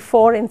specifically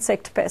for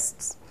insect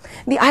pests.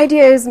 The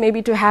idea is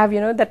maybe to have,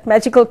 that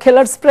magical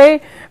killer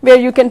spray where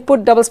you can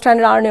put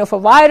double-stranded RNA of a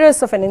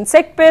virus, of an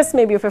insect pest,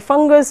 maybe of a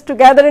fungus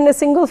together in a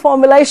single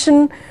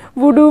formulation,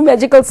 voodoo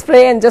magical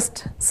spray, and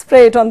just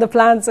spray it on the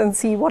plants and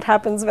see what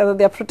happens, whether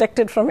they are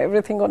protected from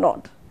everything or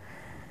not.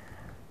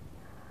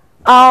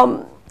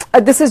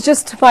 This is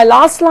just my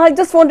last slide.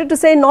 Just wanted to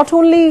say, not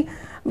only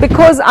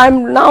because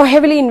I'm now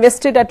heavily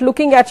invested at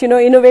looking at,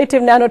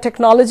 innovative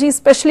nanotechnology,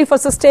 especially for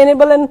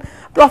sustainable and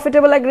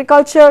profitable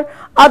agriculture,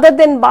 other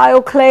than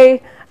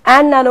BioClay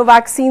and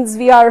nanovaccines,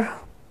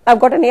 I've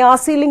got an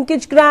ARC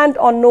linkage grant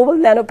on novel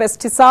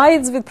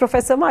nanopesticides with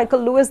Professor Michael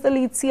Lewis, the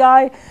lead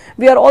CI.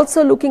 We are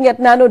also looking at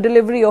nano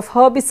delivery of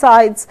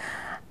herbicides,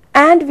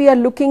 and we are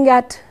looking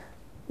at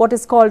what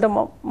is called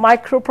a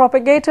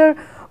micropropagator.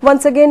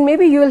 Once again,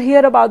 maybe you will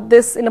hear about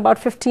this in about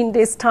 15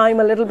 days' time,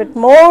 a little bit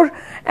more,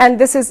 and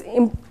this is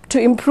to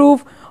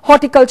improve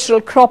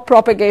horticultural crop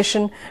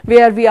propagation,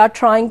 where we are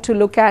trying to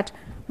look at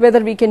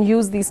whether we can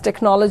use these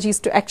technologies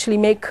to actually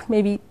make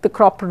maybe the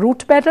crop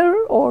root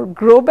better or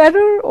grow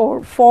better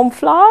or form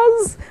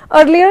flowers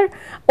earlier,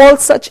 all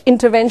such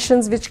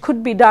interventions which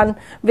could be done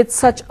with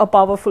such a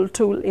powerful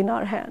tool in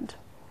our hand.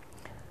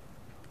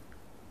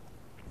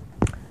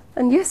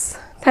 And yes,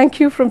 thank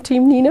you from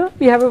Team Neena.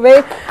 We have a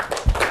way.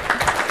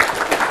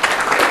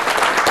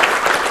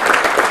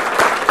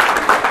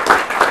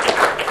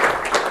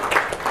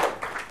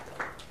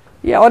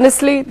 Yeah,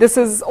 honestly, this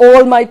is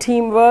all my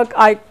teamwork.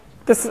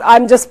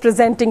 I'm just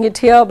presenting it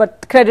here,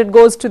 but credit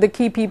goes to the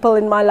key people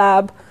in my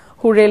lab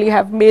who really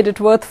have made it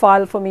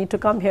worthwhile for me to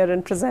come here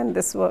and present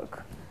this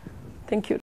work. Thank you.